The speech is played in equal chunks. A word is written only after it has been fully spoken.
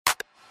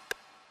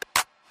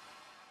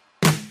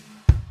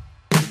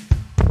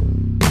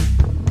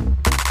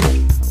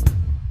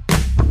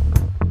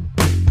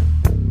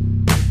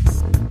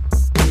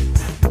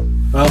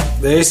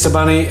the Easter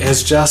Bunny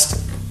has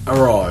just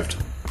arrived.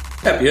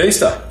 Happy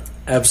Easter.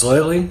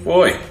 Absolutely.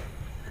 Boy.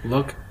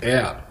 Look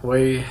out.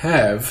 We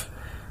have...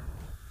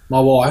 My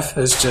wife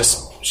has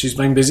just... She's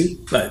been busy.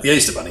 No, the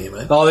Easter Bunny, you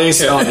mean? Oh, the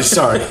Easter... Oh,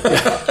 sorry.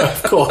 Yeah,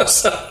 of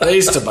course. The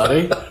Easter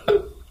Bunny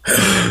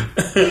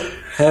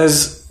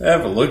has...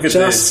 Have a look at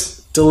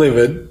this.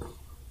 Delivered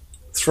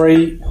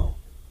 3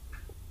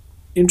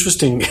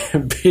 interesting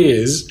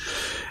beers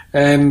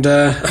and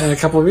a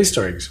couple of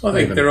Easter eggs. I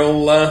think they're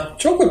all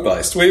chocolate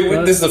based.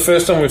 This is the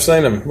first time we've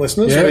seen them,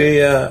 listeners.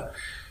 Yeah.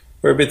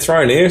 We're a bit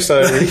thrown here,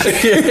 so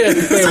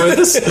bear with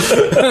us.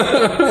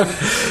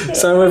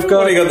 So we've got.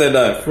 What do you got there,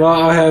 Dave? Well,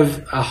 I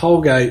have a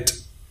Holgate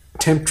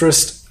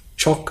Temptress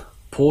Choc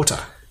Porter.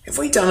 Have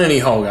we done any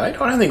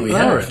Holgate? I don't think we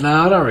have.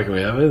 No, I don't reckon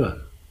we have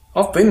either.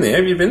 I've been there.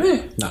 Have you been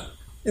there? No.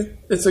 It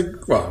was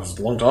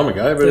a long time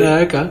ago, but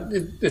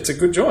it's a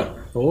good joint.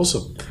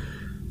 Awesome.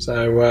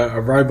 So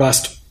a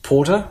robust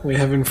porter we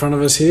have in front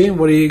of us here.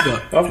 What do you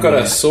got? I've got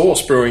a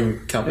Sauce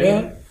Brewing Company.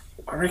 Yeah.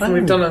 I reckon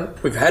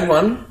we've had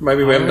one.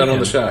 Maybe we haven't done it on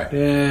the show.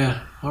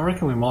 Yeah, I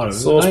reckon we might have.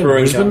 Sauce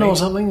Brewing Brisbane Company or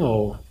something,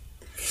 or up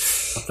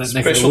that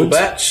neck of the special woods?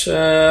 batch.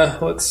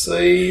 Let's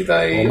see,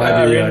 they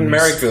are in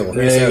Marrickville,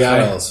 New South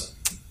Wales.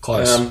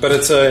 Close. But I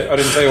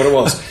didn't tell you what it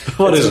was.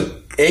 What is it?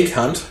 Egg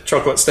Hunt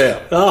Chocolate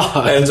Stout.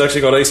 Oh, and it's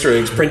actually got Easter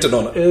eggs printed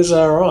on it. Is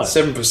that right?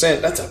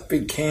 7%. That's a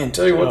big can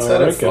too. What's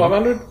that at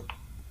 500?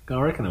 I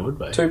reckon it would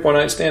be.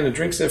 2.8 standard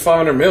drinks. They're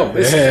 500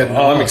 ml.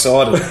 I'm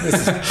excited.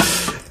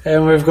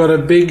 And we've got a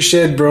Big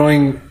Shed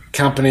Brewing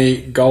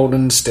Company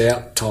Golden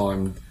Stout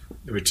Time,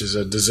 which is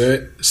a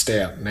dessert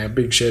stout. Now,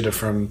 Big Shed are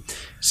from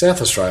South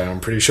Australia,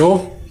 I'm pretty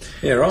sure.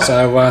 Yeah, right.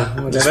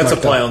 So that's a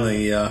play on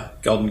the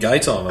Golden Gay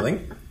Time, I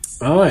think.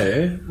 Oh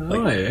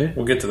yeah.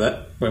 We'll get to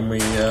that when we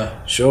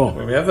sure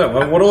when we have that.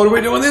 Well, what order are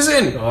we doing this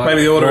in?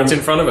 Maybe the order it's in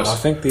front of us. I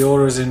think the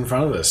order is in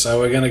front of us. So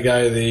we're going to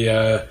go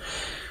the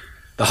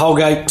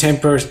Holgate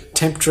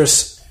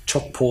Temptress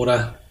Choc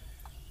Porter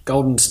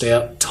Golden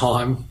Stout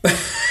Time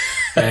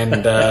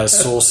and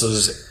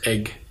Sauce's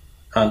Egg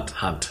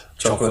Hunt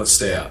Chocolate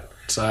Stout.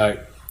 So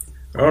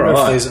all right.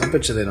 I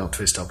bet you they're not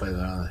twist top either,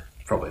 are they?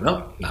 Probably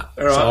not. No.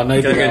 All right. So I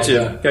need go get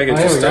your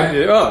stout.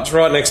 Oh, it's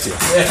right next to you.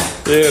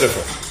 Yeah.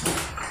 Beautiful.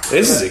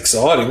 This is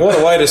exciting. What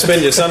a way to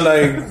spend your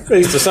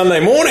Easter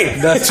Sunday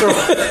morning. That's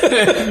right.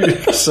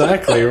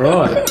 Exactly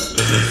right.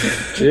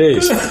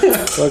 Jeez.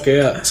 Look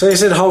out. So you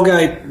said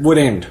Holgate Wood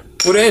End.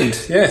 Wood End,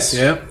 yes.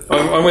 Yeah.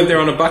 I went there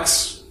on a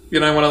Bucks,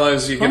 one of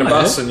those, you get a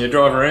bus and you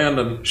drive around.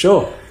 And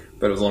sure.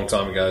 But it was a long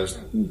time ago. It was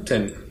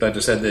they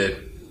just had their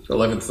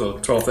 11th or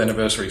 12th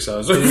anniversary, so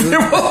it was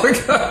a while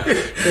ago.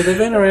 Yeah, they've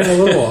been around a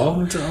little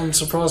while. I'm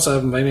surprised I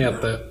haven't been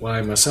out that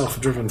way myself.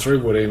 I've driven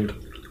through Wood End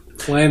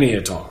plenty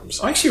of times.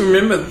 I actually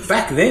remember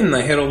back then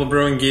they had all the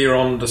brewing gear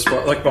on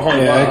display, like behind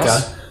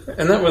glass,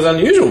 and that was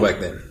unusual back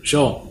then.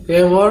 Sure.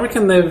 Yeah. Well, I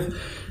reckon they've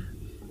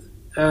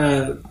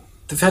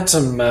had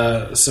some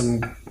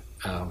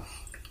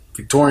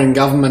Victorian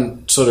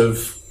government sort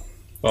of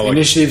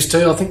initiatives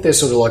too. I think they're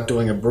sort of like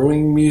doing a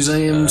brewing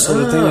museum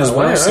sort of thing as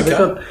well. Wow, so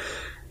okay.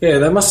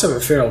 they must have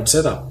a fair old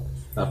setup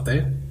up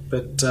there.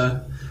 But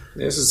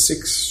this is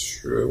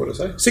 6%.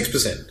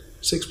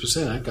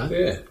 6%.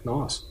 Okay. Yeah.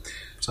 Nice.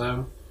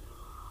 So.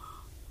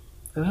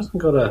 It hasn't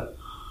got a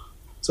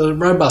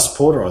robust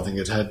porter. I think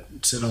it had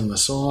sit on the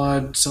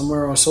side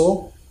somewhere. I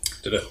saw.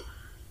 Did it?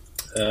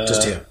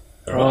 Just here.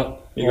 Right.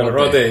 You got it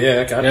right there.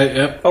 Yeah. Okay.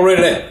 Yeah. I'll read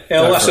it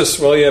out. Our Luscious.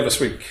 Well, you have a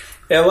sweet.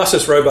 Our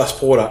Luscious Robust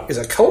Porter is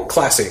a cult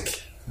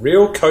classic.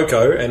 Real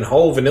cocoa and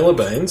whole vanilla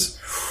beans.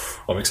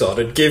 I'm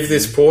excited. Give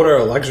this porter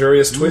a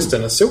luxurious twist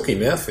and a silky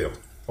mouthfeel.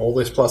 All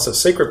this plus a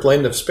secret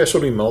blend of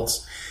specialty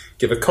malts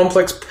give a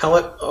complex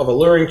palette of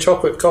alluring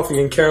chocolate, coffee,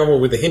 and caramel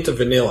with a hint of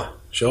vanilla.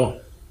 Sure.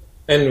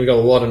 And we've got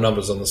a lot of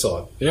numbers on the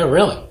side. Yeah,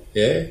 really?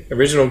 Yeah.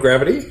 Original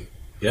gravity.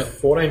 Yep.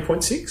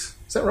 14.6. Is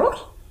that right?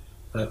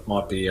 That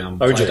might be OG.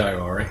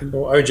 Play-Doh, I reckon.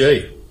 Or OG.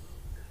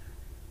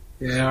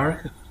 Yeah, I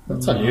reckon.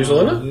 That's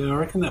unusual, isn't it? Yeah, I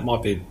reckon that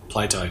might be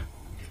Play-Doh.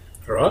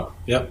 All right.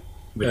 Yep.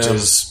 Which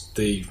is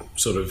the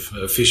sort of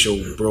official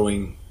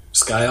brewing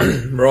scale.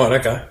 Right,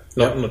 okay.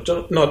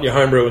 Not your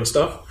homebrew and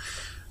stuff.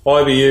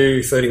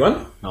 IBU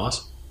 31.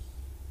 Nice.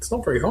 It's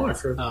not very high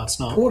for a it's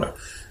not. porter.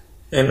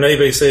 And an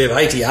EBC of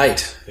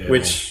 88,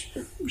 which,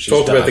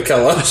 talk about the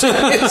colour,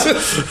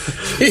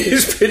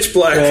 it's pitch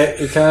black.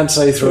 Yeah, you can't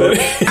see through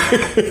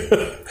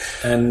it.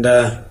 And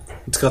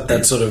it's got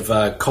that sort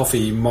of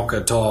coffee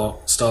mocha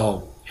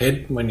style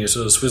head when you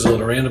sort of swizzle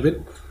it around a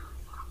bit.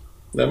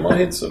 Now, my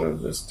head sort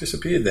of just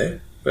disappeared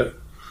there, but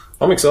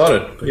I'm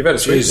excited. You've had a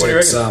sweet. What do you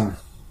reckon?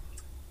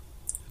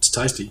 It's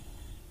tasty.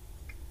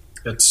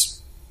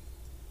 It's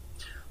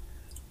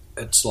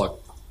like,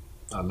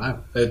 I don't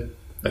know.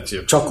 That's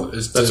your chocolate.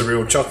 That's a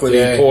real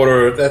chocolatey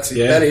porter. That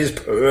is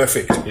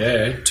perfect.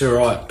 Yeah, too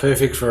right.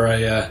 Perfect for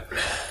a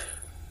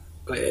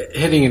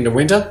heading into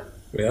winter.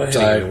 We are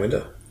heading into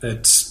winter.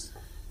 It's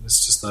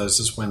just those.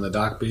 Just when the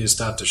dark beers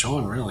start to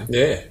shine, really.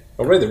 Yeah,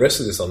 I'll read the rest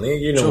of this on there.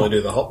 You normally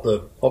do the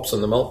hops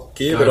and the malt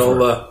gear, but I'll.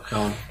 Go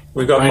on.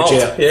 We've got malt.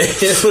 Out. Yeah,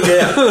 look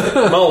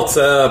out. Malt,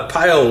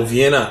 pale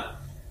Vienna,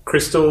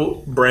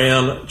 crystal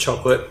brown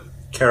chocolate,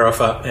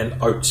 carafa,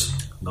 and oats.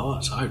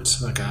 Nice,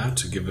 oats. Okay,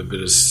 to give a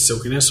bit of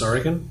silkiness, I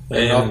reckon. And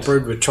And- I've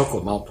brewed with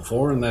chocolate malt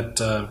before, and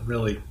that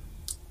really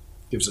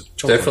gives it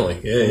chocolate. Definitely,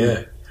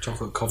 yeah.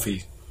 Chocolate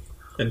coffee.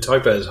 And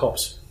topaz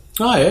hops.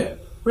 Oh, yeah?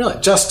 Really?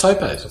 Just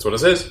topaz? That's what it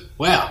says.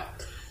 Wow.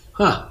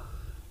 Huh.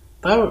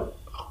 They were,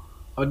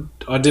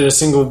 I did a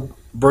single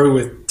brew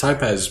with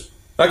topaz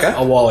Okay.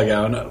 a while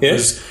ago, and it Yeah.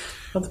 was,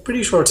 I'm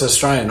pretty sure it's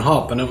Australian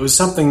hop, and it was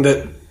something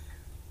that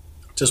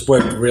just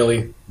worked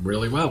really,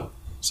 really well.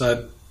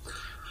 So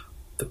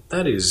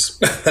that is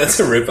That's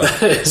a ripper.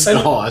 it's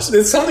nice.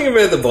 There's something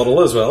about the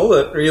bottle as well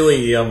that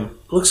really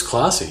Looks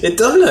classy. it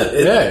doesn't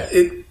it? Yeah.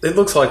 It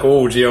looks like,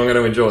 oh gee, I'm going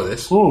to enjoy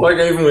this. Mm. Like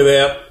even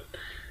without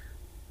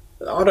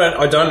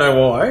I don't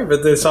know why,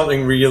 but there's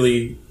something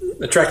really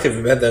attractive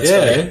about that Yeah,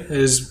 stuff. it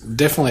is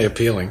definitely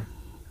appealing.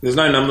 There's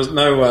no numbers,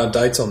 no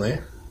dates on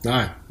there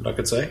No. that I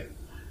could see.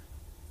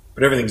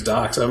 But everything's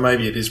dark, so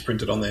maybe it is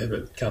printed on there,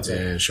 but can't see.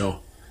 Yeah, sure.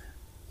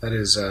 That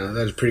is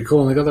pretty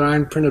cool. And they've got their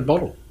own printed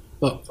bottle.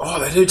 Look, Oh,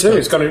 they do too.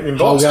 It's got it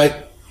embossed. Holgate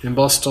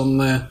embossed on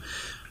the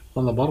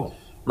bottle.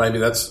 Maybe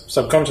that's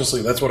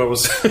subconsciously that's what I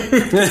was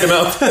thinking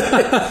of.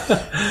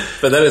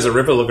 But that is a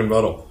ripper looking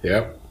bottle.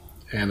 Yep.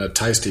 And a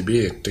tasty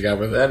beer to go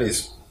with it. That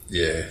is,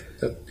 yeah.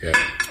 Yeah.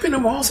 It's been a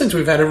while since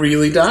we've had a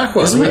really dark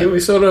one. Isn't it? We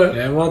sort of,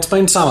 Yeah, well, it's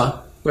been summer,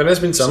 well, it has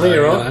been summer, So,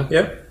 you're you right. know.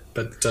 Yep.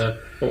 but Well,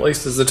 at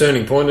least there's the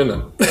turning point,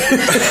 isn't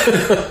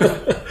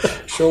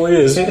it? surely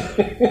is.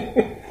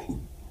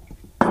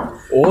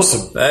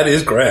 Awesome. That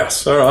is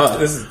grouse. All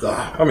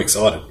right. I'm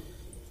excited.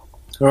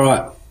 All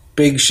right.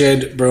 Big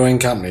Shed Brewing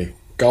Company.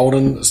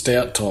 Golden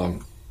Stout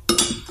time.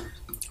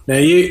 Now,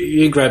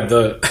 you grabbed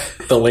the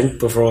link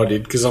before I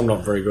did, because I'm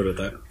not very good at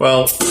that.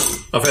 Well,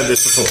 I've had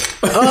this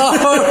before.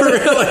 Oh,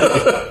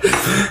 really?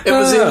 It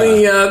was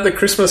in the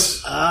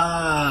Christmas.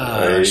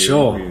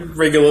 Sure.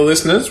 Regular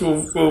listeners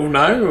will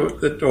know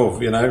that, or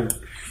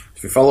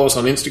if you follow us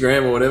on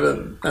Instagram or whatever.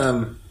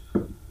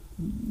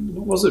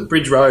 What was it?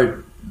 Bridge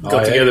Road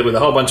got together with a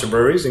whole bunch of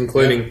breweries,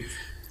 including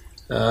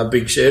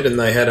Big Shed, and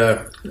they had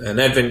an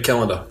advent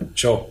calendar.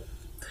 Sure.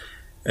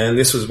 And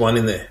this was one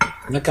in there.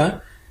 Okay.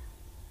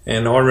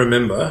 And I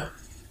remember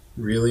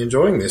really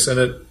enjoying this,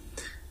 and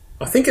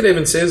I think it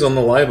even says on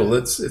the label.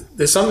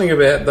 There's something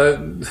about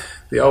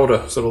the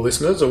older sort of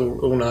listeners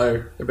all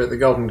know about the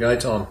Golden Gay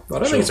time. I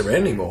don't think it's around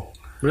anymore.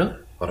 Really?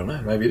 I don't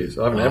know. Maybe it is.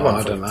 I haven't had one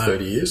I for don't know.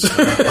 30 years.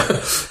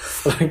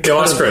 The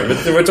ice cream.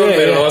 We're talking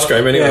about ice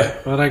cream anyway.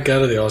 Yeah, I don't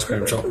go to the ice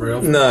cream shop very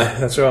often No,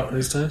 that's right.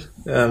 these days.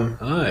 Um,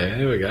 Oh, yeah,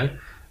 here we go.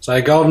 So,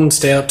 Golden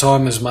Stout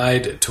time is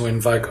made to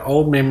invoke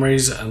old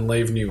memories and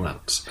leave new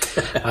ones.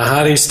 A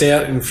hearty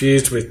stout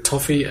infused with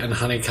toffee and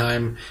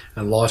honeycomb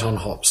and light on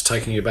hops,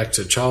 taking you back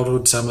to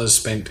childhood summers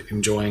spent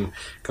enjoying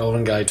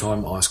Golden Gay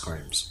time ice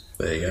creams.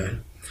 there you go.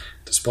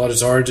 Despite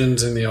its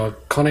origins in the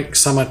iconic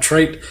summer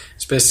treat,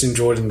 it's best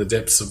enjoyed in the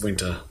depths of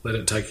winter. Let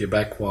it take you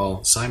back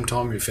while same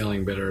time you're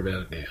feeling better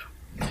about it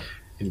now.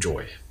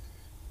 Enjoy.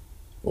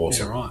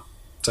 Awesome. Yeah, right.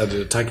 So, did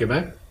it take you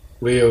back?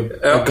 Were you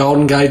a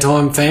Golden Gay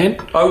time fan?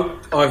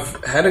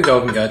 I've had a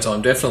Golden Gay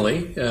time,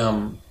 definitely.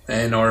 And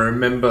I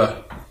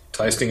remember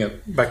tasting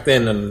it back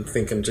then and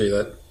thinking, gee,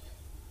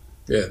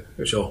 yeah,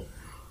 for sure.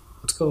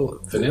 It's called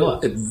vanilla.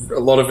 A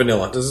lot of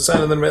vanilla. Does it say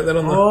anything about that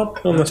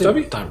on the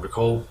stubby? Don't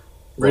recall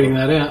reading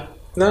that out.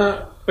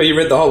 No. But you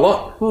read the whole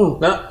lot. No,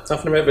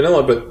 nothing about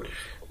vanilla, but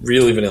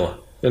really vanilla,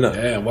 isn't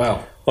it? Yeah,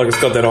 wow. Like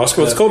it's got that ice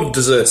cream. It's called a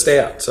dessert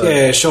stout. So.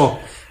 Yeah, sure.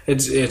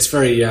 It's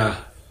very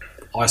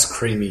ice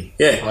creamy.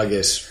 Yeah. I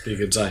guess you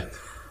could say,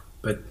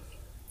 but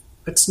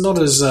it's not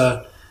as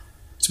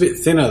it's a bit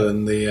thinner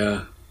than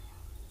the.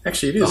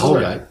 Actually, it is. The whole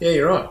isn't it? game. Yeah,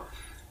 you're right.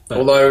 But-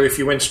 Although, if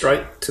you went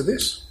straight to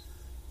this,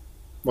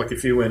 like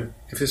if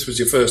this was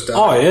your first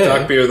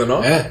dark beer of the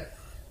night, Yeah,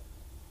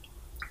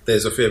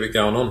 there's a fair bit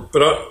going on.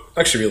 But I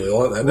actually really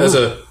like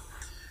that.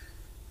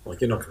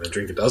 You're not going to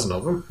drink a dozen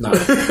of them. no.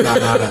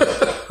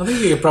 I think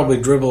you could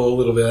probably dribble a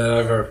little bit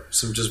over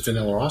some just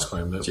vanilla ice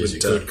cream. That Jeez, you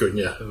could, couldn't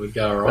you? It would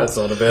go all right. That's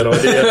not a bad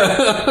idea.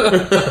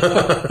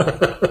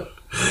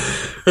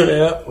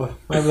 Yeah, well,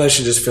 maybe they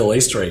should just fill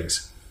Easter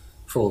eggs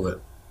full of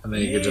it, and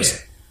then you could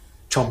just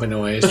chomp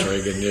into an Easter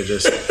egg, and you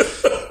just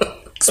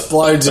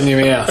explodes in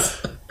your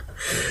mouth.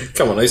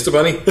 Come on, Easter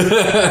Bunny.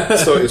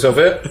 Sort yourself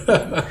out.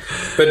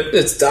 But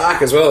it's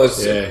dark as well.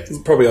 It's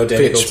probably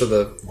identical Pitch. to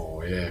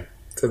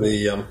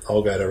the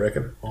Holgate, I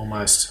reckon.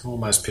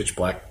 Almost pitch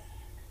black,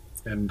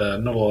 and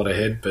not a lot of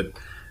head, but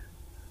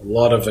a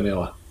lot of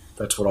vanilla.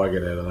 That's what I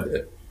get out of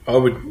that. I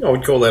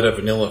would call that a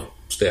vanilla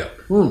stout.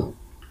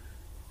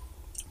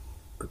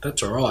 But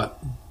that's all right.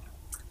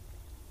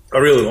 I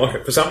really like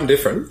it for something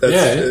different. It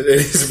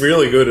is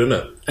really good, isn't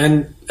it?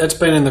 And it's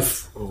been in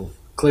the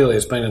clearly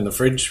it's been in the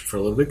fridge for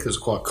a little bit because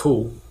it's quite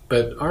cool.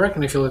 But I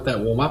reckon if you let that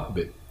warm up a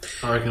bit,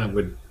 I reckon it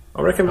would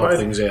help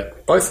things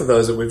out. Both of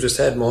those that we've just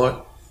had might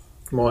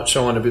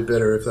shine a bit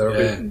better if they're a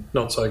bit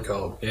not so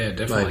cold. Yeah,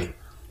 definitely. Maybe.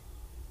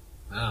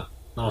 Ah,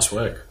 nice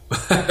work.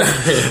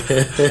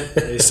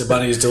 Easter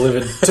Bunny's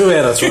delivered 2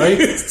 out of 3.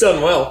 It's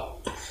done well.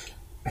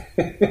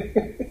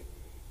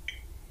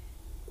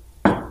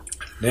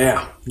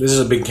 Now, this is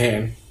a big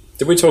can.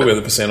 Did we talk about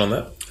the percent on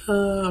that?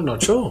 I'm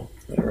not sure.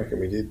 I reckon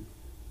we did.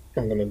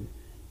 I'm going to...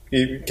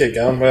 You keep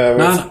going.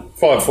 No.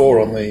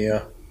 5.4 on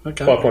the...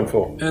 Okay.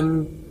 5.4.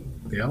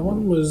 And the other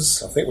one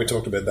was... I think we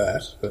talked about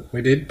that, but...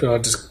 We did, but I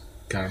just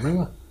can't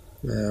remember.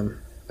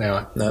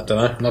 Anyway. No, don't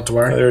know. not to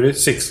worry. Oh, there it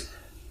is. 6.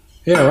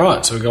 Yeah,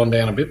 right. So we've gone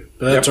down a bit,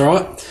 but that's all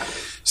right.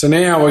 So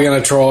now we're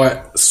going to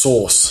try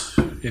sauce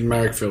in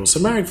Marrickville. So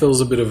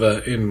Marrickville's a bit of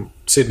a... In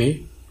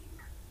Sydney,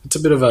 it's a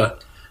bit of a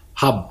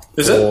hub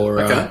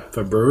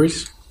for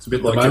breweries. It's a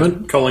bit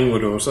like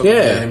Collingwood or something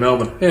in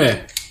Melbourne.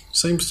 Yeah.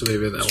 Seems to be a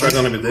bit that way.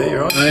 Struggling a bit there,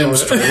 you're right. I am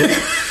struggling.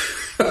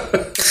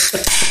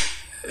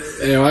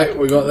 Anyway,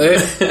 we got there.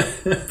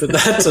 But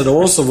that's an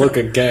awesome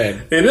looking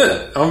can. Isn't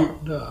it?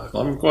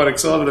 I'm quite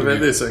excited about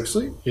this,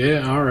 actually.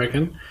 Yeah, I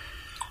reckon.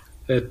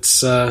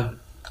 It's...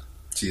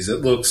 Geez,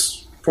 it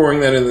looks...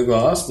 Pouring that in the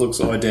glass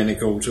looks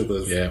identical to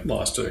the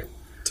last two.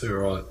 Too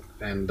right.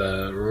 And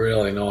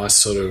really nice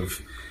sort of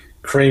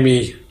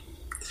creamy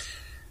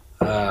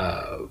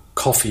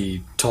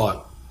coffee type.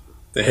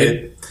 The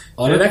head.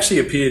 And it actually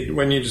appeared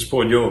when you just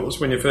poured yours.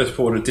 When you first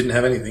poured it, didn't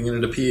have anything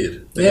and it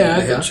appeared. The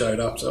head showed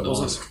up, so it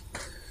wasn't...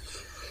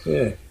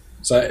 Yeah.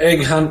 So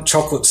Egg Hunt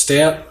Chocolate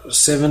Stout,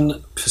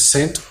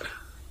 7%.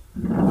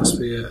 Must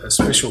be a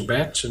special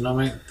batch. And I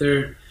mean,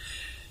 they're...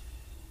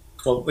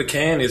 Well, the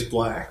can is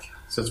black.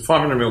 So it's a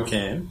 500ml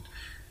can.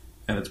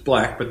 And it's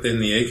black, but then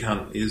the Egg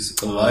Hunt is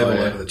the label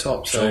over the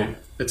top. So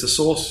it's a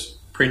sauce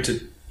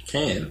printed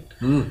can.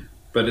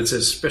 But it's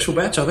a special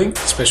batch, I think.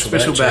 Special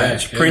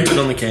batch. Printed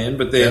on the can,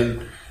 but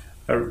then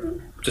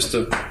just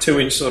a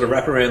 2-inch sort of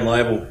wraparound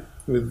label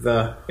with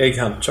Egg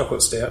Hunt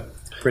Chocolate Stout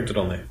printed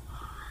on there.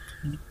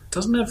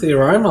 Doesn't have the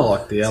aroma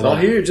like the other. It's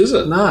not huge, is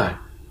it? No.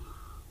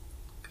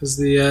 Because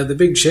the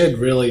Big Shed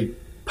really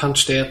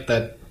punched out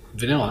that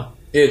vanilla.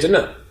 Yeah, didn't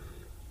it?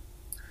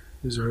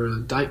 Is there a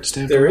date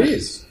stamp? There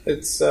is.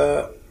 It's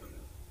it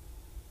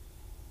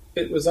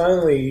was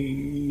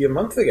only a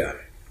month ago.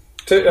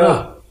 Hang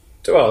on.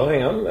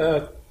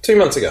 2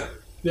 months ago.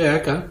 Yeah,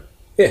 okay.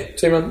 Yeah,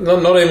 2 months.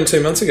 Not even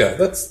 2 months ago.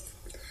 That's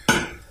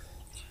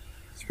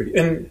pretty.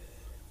 And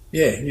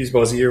yeah, used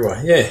by a year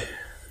away. Yeah.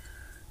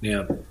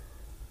 Now,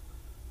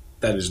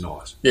 that is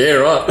nice. Yeah,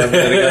 right.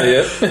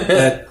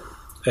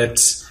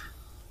 It's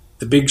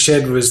the Big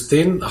Shed was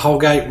thin. The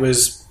Holgate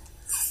was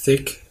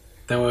thick.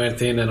 Then we went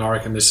thin, and I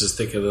reckon this is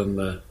thicker than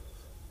the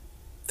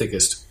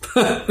thickest.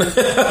 Thicker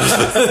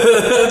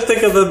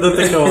than the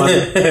thicker one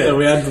that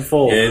we had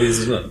before. Yeah, it is,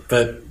 isn't it?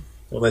 But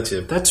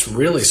that's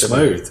really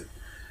smooth.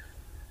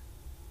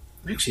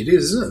 Actually, it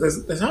is, isn't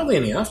it? There's hardly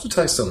any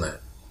aftertaste on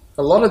that.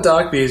 A lot of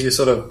dark beers, you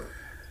sort of,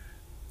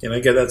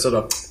 get that sort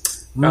of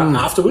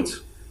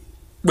afterwards,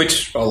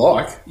 which I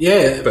like.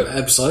 Yeah, but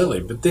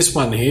absolutely. But this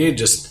one here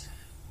just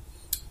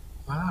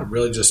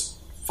really just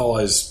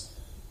follows.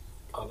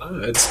 I don't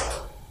know. It's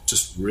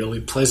just really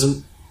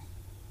pleasant.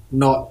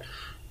 Not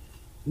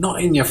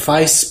in your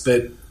face,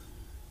 but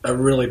a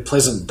really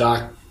pleasant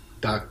dark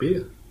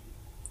beer.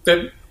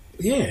 But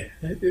yeah,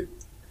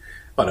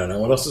 I don't know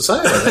what else to say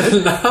about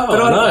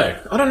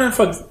that. I don't know if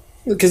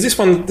because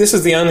this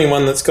is the only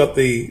one that's got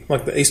the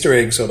Easter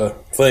egg sort of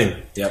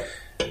theme. Yep.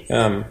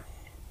 The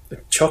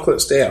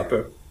chocolate stout,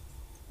 but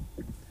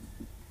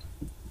I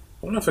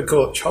don't know if I'd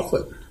call it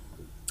chocolate.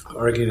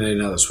 I reckon you need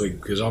another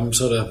swig because I'm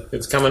sort of...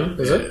 It's coming,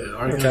 is it?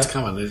 I reckon it's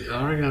coming.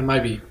 I reckon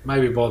maybe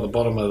by the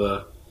bottom of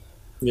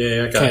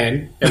the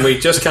can. And we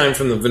just came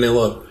from the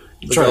vanilla,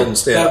 golden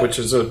stout, which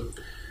is a...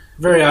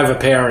 Very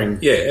overpowering.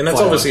 Yeah, and that's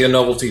flavor. obviously a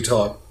novelty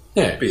type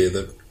beer,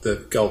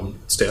 the golden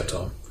stout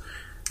type.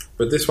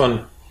 But this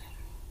one,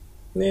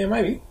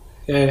 maybe.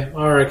 Yeah,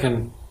 I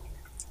reckon...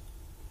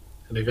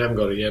 And if you haven't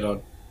got it yet,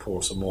 I'd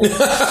pour some more.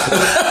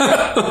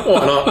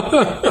 Why not?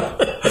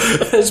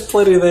 There's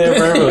plenty there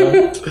for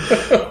everyone.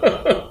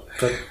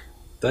 But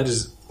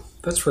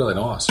that's really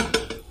nice.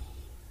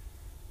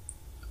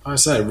 I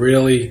say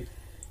really,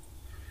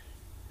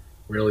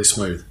 really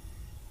smooth.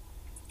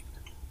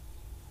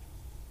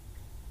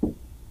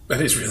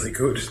 That is really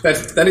good.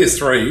 That is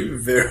 3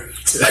 very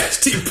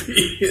tasty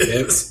beers.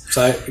 Yep.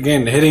 So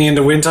again, heading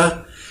into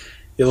winter,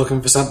 you're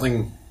looking for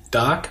something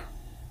dark.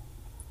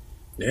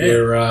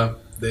 Yeah.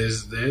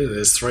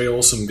 There's 3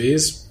 awesome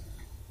beers.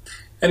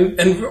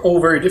 And all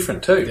very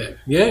different too.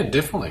 Yeah,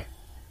 definitely.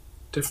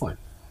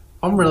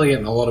 I'm really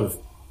getting a lot of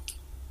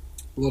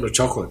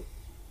chocolate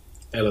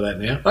out of that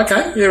now.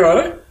 Okay, yeah,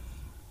 right.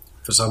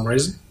 For some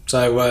reason,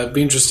 so it'd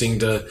be interesting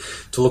to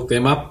look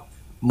them up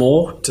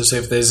more to see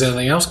if there's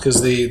anything else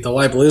because the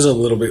label is a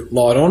little bit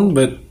light on,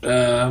 but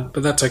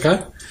that's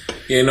okay.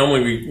 Yeah,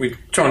 normally we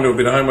try and do a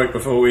bit of homework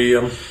before we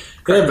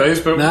grab these,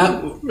 but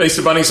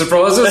Easter Bunny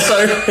surprised us,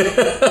 so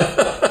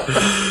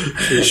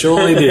she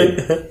surely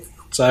did.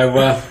 So.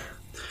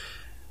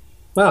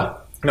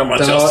 Well, not much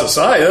else to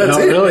say. That's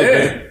not it. Really.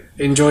 Yeah.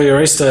 Enjoy your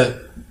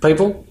Easter,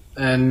 people,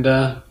 and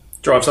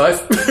drive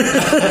safe.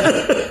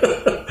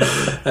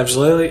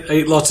 Absolutely.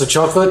 Eat lots of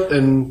chocolate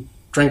and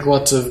drink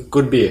lots of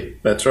good beer.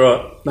 That's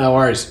right. No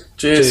worries.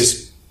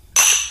 Cheers.